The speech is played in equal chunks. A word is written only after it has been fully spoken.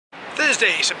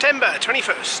Thursday, September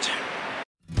 21st.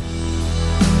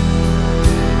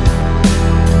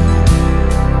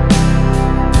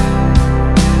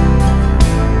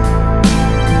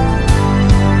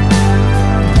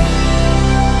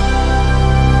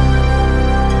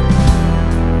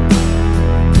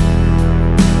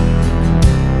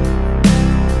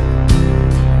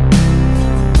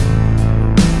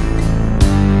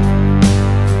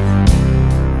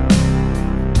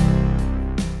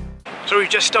 So we've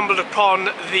just stumbled upon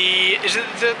is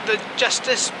it the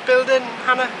Justice building,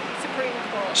 Hannah? Supreme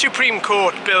Court. Supreme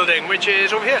Court building, which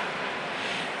is over here.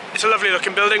 It's a lovely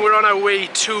looking building. We're on our way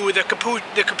to the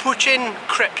Capuchin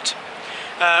Crypt,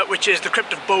 which is the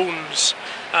crypt of bones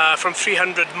from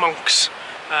 300 monks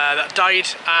that died,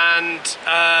 and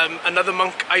another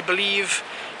monk, I believe,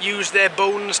 used their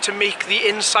bones to make the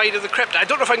inside of the crypt. I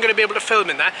don't know if I'm going to be able to film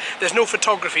in there. There's no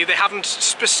photography. They haven't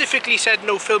specifically said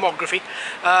no filmography.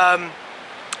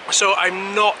 So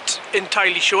I'm not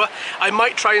entirely sure. I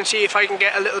might try and see if I can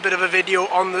get a little bit of a video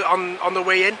on the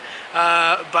way in,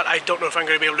 but I don't know if I'm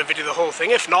going to be able to video the whole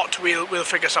thing. If not, we'll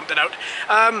figure something out.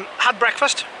 Had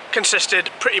breakfast, consisted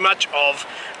pretty much of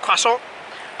croissant,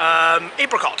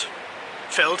 apricot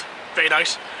filled, very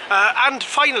nice. And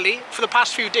finally, for the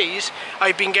past few days,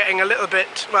 I've been getting a little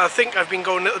bit, well, I think I've been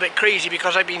going a little bit crazy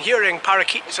because I've been hearing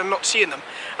parakeets and not seeing them.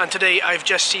 And today I've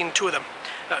just seen 2 of them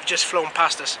that have just flown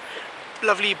past us.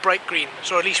 Lovely bright green,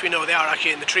 so at least we know they are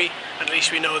actually in the tree, and at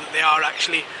least we know that they are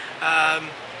actually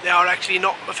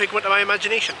not a figment of my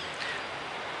imagination.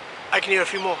 I can hear a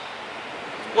few more.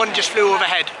 One just flew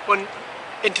overhead, one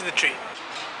into the tree.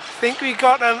 I think we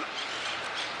got them.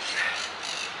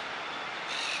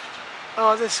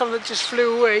 Oh, there's some that just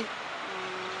flew away.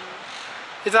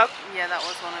 Is that? Yeah, that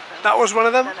was one of them. That was one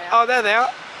of them? There they are. Oh, there they are.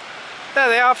 There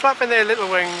they are, flapping their little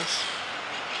wings.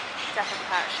 Definitely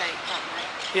parrot-shaped, aren't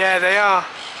they? Yeah, they are.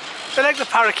 They're like the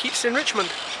parakeets in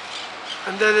Richmond.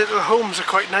 And their little homes are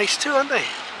quite nice too, aren't they?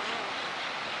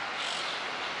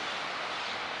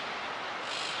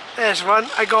 There's one,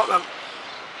 I got them.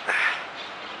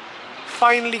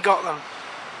 Finally got them.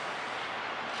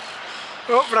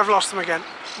 Oh, but I've lost them again.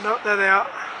 No, there they are.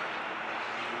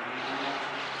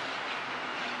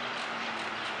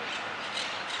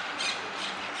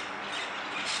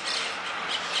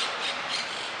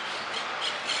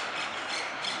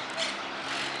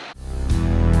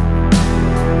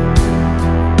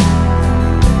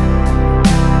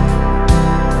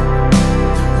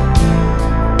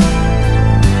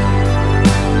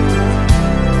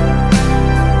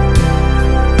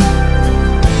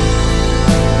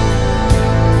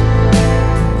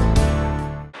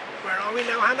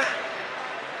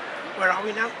 Where are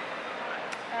we now?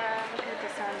 Look at the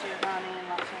San Giovanni in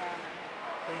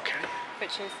Laterano. Okay.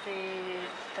 Which is the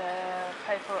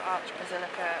Papal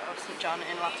Archbasilica of St. John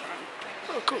in Lateran.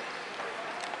 Oh, cool.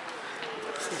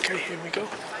 Okay, here we go.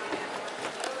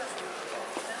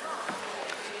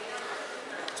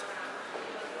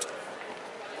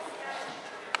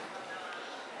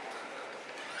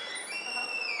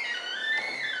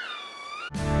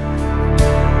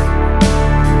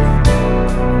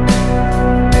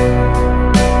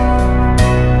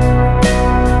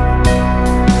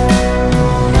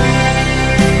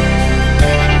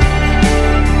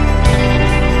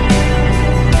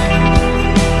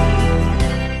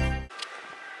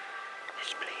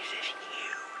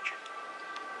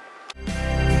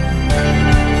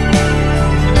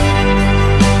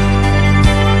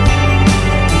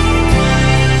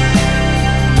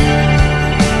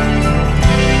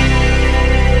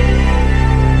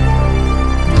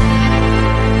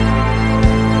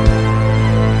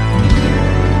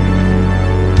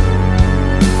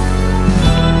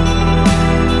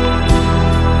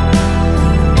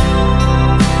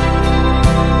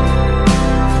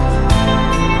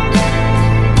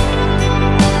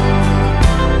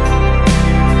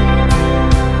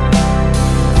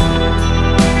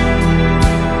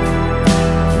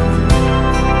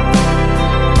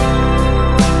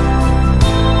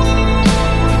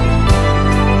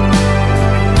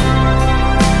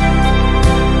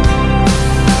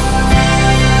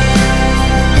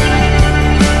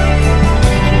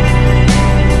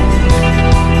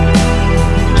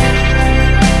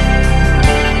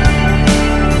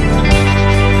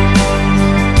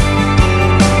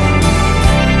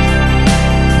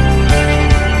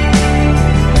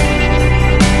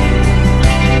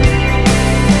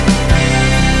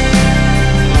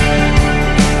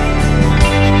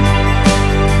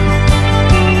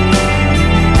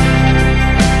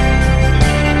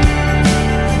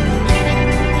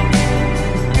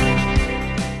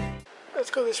 Let's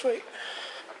go this way.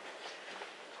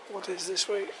 What is this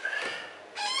way?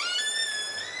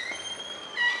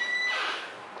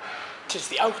 'Tis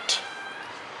the out.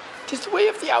 'Tis the way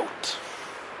of the out.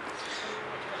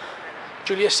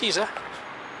 Julius Caesar.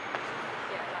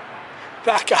 Yeah,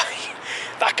 That guy.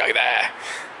 That guy there.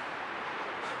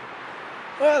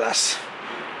 Well, that's...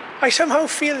 I somehow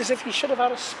feel as if he should have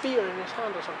had a spear in his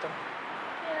hand or something.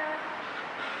 Yeah.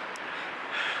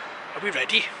 Are we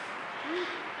ready?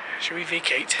 Shall we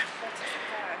vacate? Let's just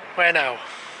go. Where now?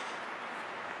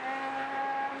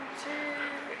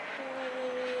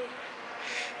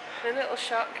 To the little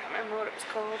shop, can't remember what it was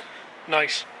called.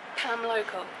 Nice. Pam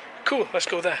Local. Cool, let's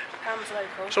go there. Pam's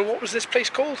Local. So what was this place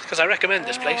called? Because I recommend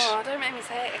this place. Oh, don't make me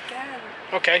say it again.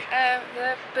 Okay.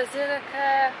 The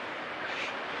Basilica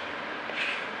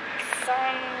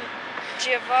San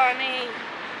Giovanni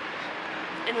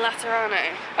in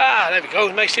Laterano. Ah, there we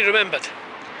go. Nicely remembered.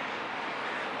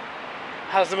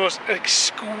 Has the most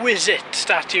exquisite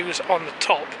statues on the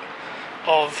top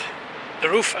of the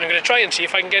roof. I'm going to try and see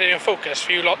if I can get it in focus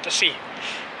for you lot to see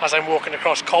as I'm walking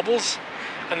across cobbles.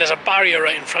 And there's a barrier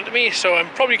right in front of me, so I'm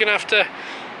probably going to have to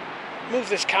move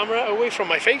this camera away from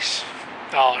my face.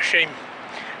 Oh, shame.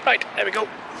 Right, there we go.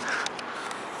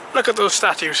 Look at those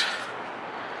statues.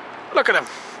 Look at them.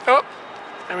 Oh,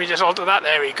 let me just alter that.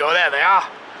 There we go. There they are.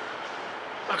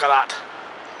 Look at that.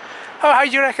 Oh, how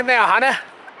do you reckon they are, Hannah?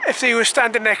 If they were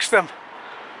standing next to them?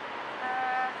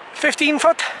 15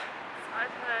 foot? I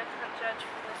don't know, I can't judge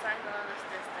from this angle on this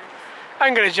distance.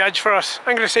 I'm going to judge for us.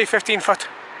 I'm going to say 15 foot.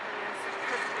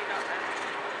 Probably not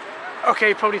then.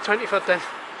 Okay, probably 20 foot then.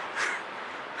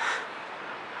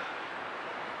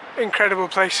 Incredible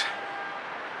place.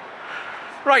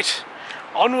 Right,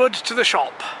 onward to the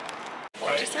shop.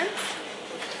 What do you think?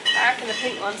 I reckon the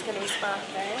pink one's going to be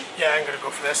sparkling. Yeah, I'm going to go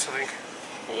for this, I think.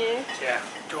 Are you? Yeah.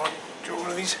 Do you want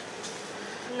one of these?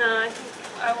 No, I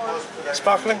think I want...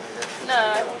 Sparkling? No,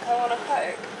 I think I want a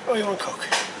Coke. Oh, you want Coke?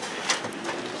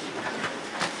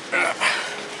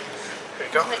 There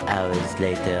you go. Hours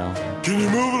later. Can you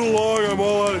move it along? I'm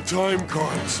all out of time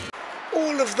cards.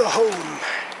 All of the home.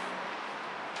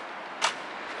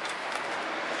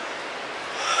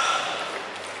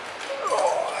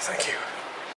 Oh, thank you.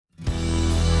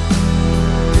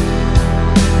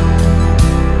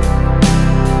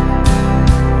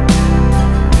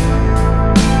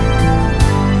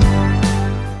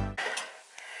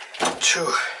 Two,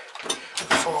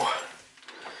 four,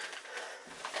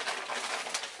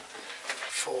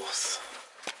 fourth.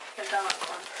 The dark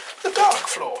one. The dark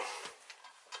floor.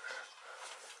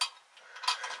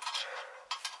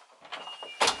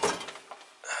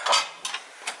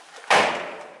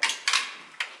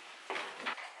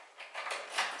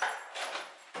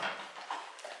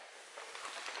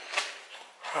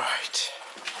 Right.